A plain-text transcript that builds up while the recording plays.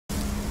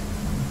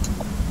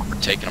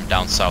taking them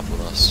down south with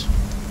us.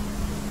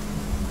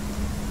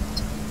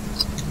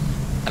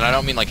 And I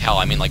don't mean like hell,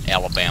 I mean like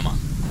Alabama.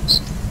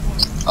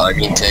 I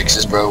mean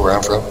Texas, bro, where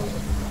I'm from.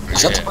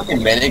 Is that the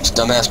fucking medics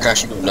dumbass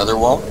crashing into another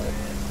wall?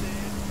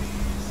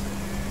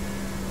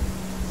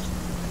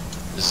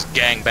 This is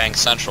gangbang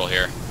central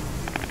here.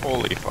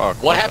 Holy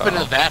fuck. What happened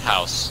to that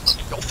house?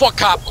 Oh, fuck,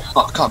 cop!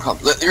 Oh,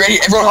 cop. You ready?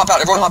 Everyone hop out,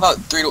 everyone hop out.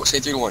 3 to, say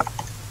 3 to 1.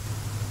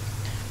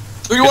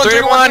 3 to 1, 3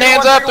 to 1,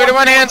 hands up, 3 to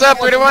 1, hands up,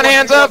 3 to 1,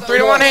 hands up, 3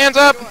 to 1, hands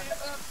up!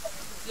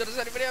 Yo, does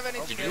anybody have any?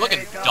 Dude, you're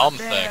looking dumb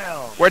thick.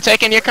 We're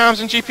taking your comms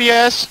and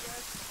GPS.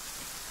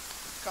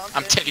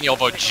 I'm taking your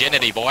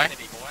virginity, boy.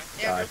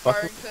 Andrew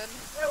Farrington.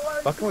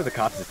 Fucking with the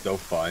cops is so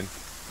fun.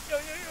 Yo.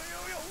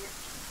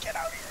 Get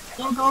out of here.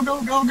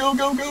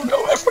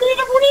 Go.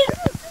 Everybody.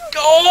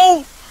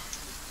 Go!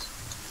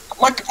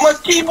 My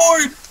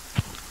keyboard!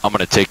 I'm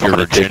gonna take your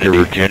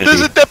virginity.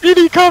 There's a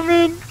deputy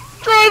coming!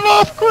 Drive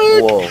off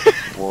quick!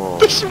 Whoa.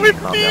 The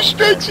Swifty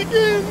strikes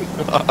again!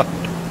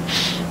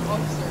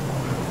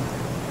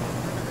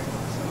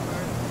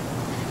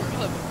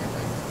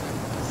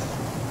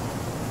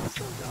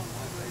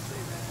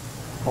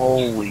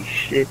 Holy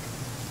shit.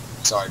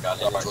 Sorry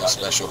about it, I'm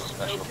special. No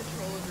control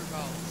of your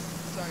mouse.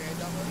 Sorry, I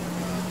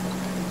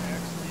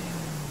downloaded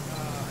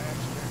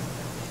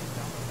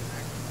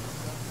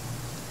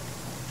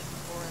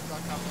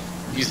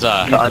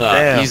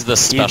He's the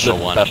special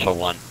one.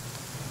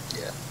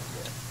 Yeah.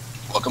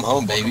 Welcome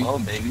home, baby.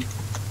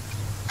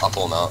 I'll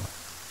pull him out.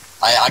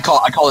 I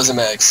call his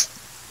MX.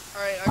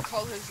 Alright, I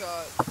call his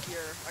gear.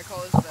 I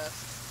call his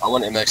vest. I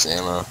want MX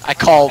ammo. I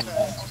called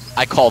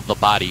the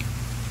body.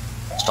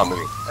 Stop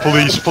moving.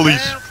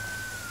 Police.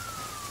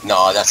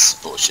 No, that's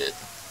bullshit.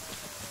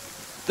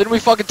 Didn't we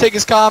fucking take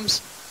his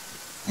comms?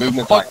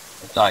 Movement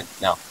inside,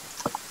 now.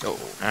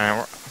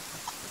 Alright,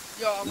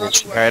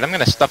 I'm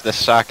gonna stuff this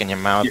sock in your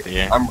mouth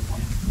here. I'm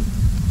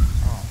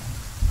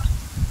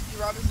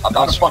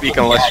Don't speak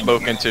unless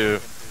spoken to.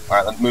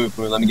 Alright, let's move.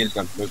 Let me get his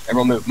gun. Move.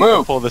 Everyone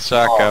move. Pull the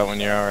sock out when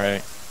you're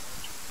alright.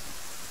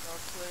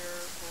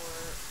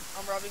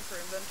 I'm robbing for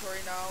inventory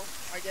now.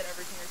 I get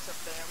everything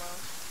except the ammo.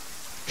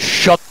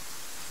 Shut.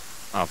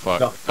 Oh fuck.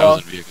 No. I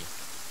was in vehicle.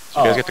 Did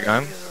you guys get the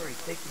gun?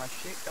 Take my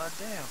shit,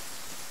 goddamn.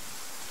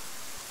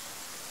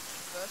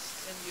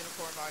 Vest and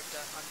uniform I'm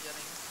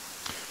getting.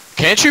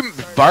 Can't you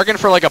bargain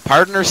for like a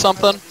pardon or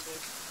something?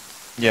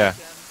 Yeah.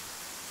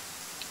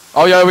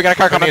 Oh yeah, we got a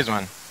car coming. Here's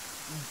one.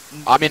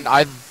 I mean,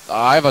 I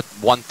have a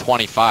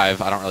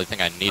 125. I don't really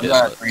think I need I it.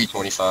 got But...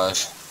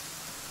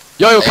 325.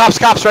 Yo, cops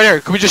right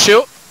here. Can we just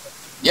shoot?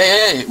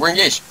 Yeah, we're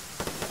engaged.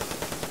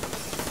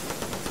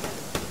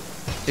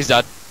 He's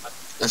dead.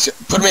 Let's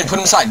put him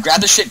inside. Grab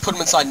the shit, put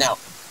him inside now.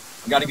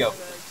 We gotta go.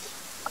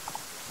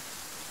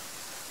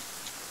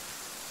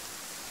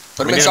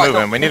 Put him We need inside. to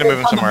move him. We need to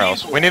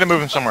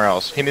move him somewhere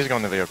else. He needs to go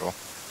in the vehicle.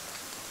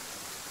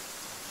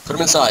 Put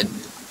him inside.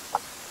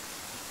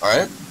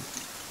 Alright.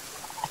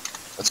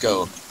 Let's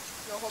go.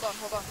 Yo, hold on.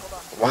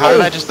 Well, how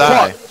did I just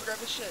die? Just grab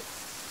his shit.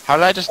 How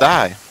did I just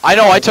die? I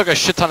know. I took a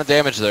shit ton of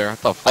damage there. What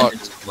the fuck?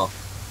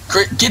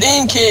 Get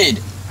in, kid.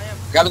 I am.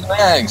 Grab his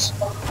bags.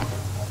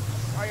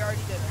 I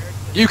already did.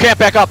 You can't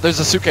back up. There's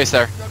a suitcase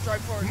there. Go drive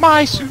forward.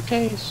 My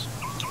suitcase.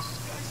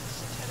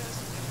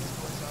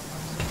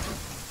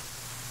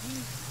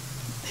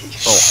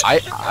 Oh,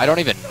 I don't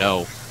even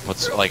know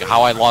what's like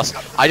how I lost.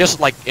 I just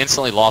like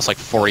instantly lost like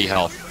 40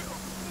 health.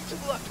 To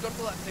the left. Go to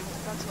the left. They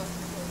won't bounce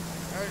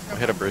left. I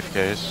hit a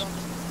briefcase.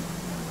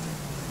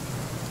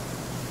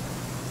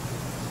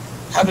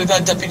 How did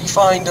that deputy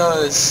find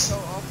us? So,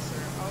 officer,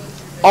 how is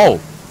your day? Oh,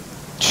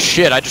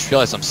 shit! I just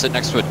realized I'm sitting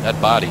next to a dead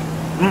body.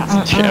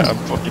 Yeah, I'm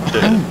fucking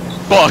dead.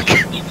 Fuck,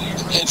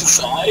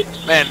 Inside?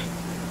 man.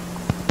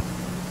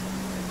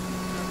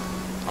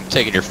 I'm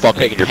taking your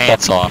fucking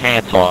pants off.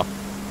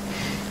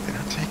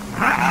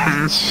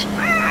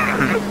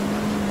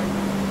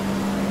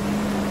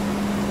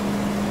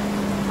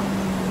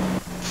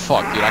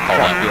 Fuck, dude!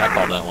 I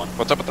called that one.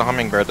 What's up with the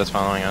hummingbird that's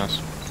following us?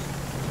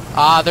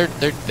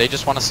 They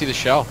just want to see the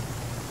show.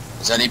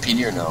 Is that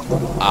APD or no?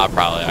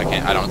 Probably.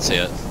 I don't see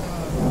it.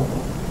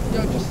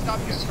 Yo, just stop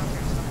here.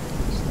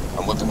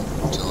 I'm whipping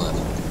to the left.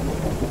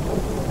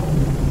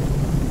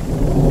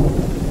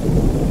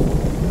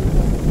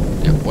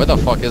 Yeah, where the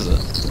fuck is it?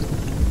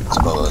 It's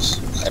above us.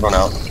 Everyone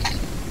out.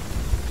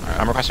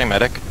 I'm requesting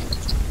medic.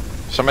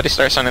 Somebody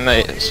start sending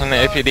the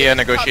APD a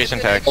negotiation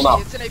text. Hold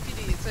on. It's an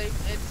APD. It's an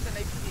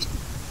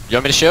APD. You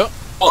want me to shoot?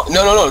 Oh,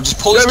 no. Just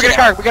pull this We kid got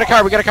a out.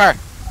 car. We got a car.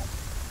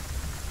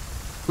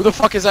 Who the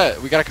fuck is that?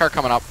 We got a car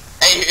coming up.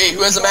 Hey,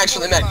 who has the max for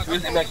the max? Who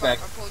has the MX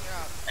max? I'm pulling you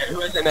out. Hey, who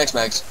has the MX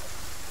max?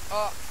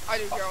 I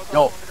do, Gerald.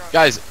 Yo,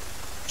 guys.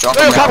 Drop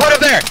Yo, him cop down. right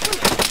up there!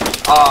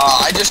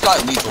 I just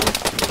got lethal.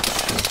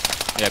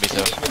 Yeah, me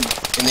too.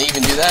 Can they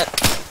even do that?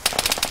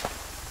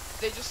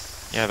 They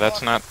just. Yeah,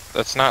 that's not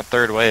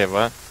third wave,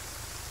 what?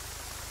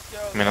 Yo,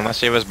 I mean, unless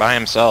he was by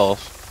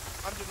himself.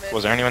 I'm demanding.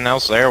 Was there anyone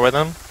else there with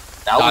him?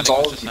 That Nah, I was think it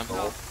all was just lethal.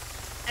 him.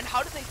 And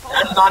how did they fall?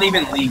 That's not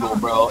even legal,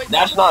 bro. Wait,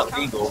 That's we not took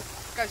his legal.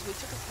 counters. Guys, we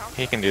took his counters.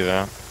 He can do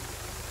that.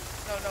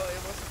 No, it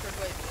wasn't third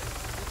wave.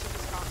 We took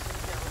his counters.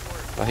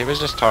 Well, he was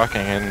just talking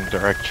in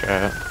direct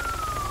chat.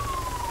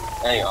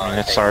 Hang on. I mean,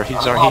 it's hang our, on. he's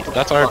I'm our, hopping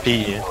that's on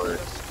RP. Discord.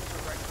 There's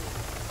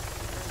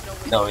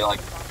No, way we to like-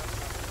 comment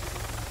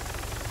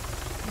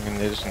on I mean,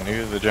 they just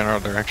knew the general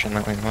direction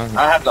that we went.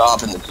 I have to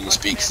hop in the team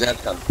speak, because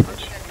that's kind of that.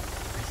 funny.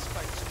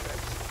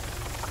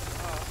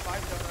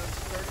 5 donuts,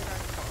 39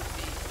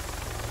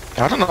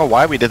 coffee. I don't know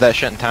why we did that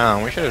shit in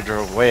town. We should have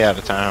drove way out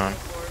of town.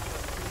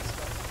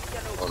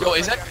 Yo,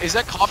 is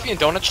that coffee and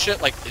donut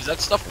shit? Like, is that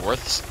stuff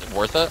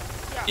worth it?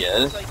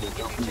 Yeah. It's like, if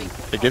you take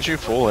It gives you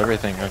full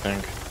everything, I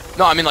think.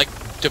 No, I mean like,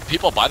 do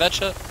people buy that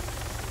shit?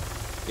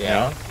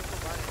 Yeah.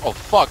 Oh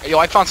fuck, yo,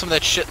 I found some of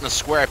that shit in the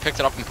square. I picked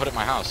it up and put it in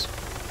my house.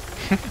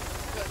 yeah, so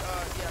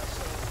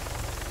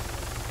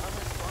I'm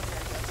just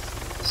wondering, I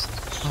guess.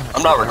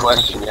 I'm not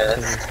requesting yet.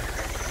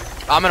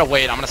 I'm gonna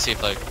wait. I'm gonna see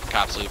if the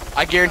cops leave.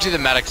 I guarantee the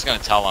medic's gonna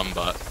tell them,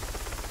 but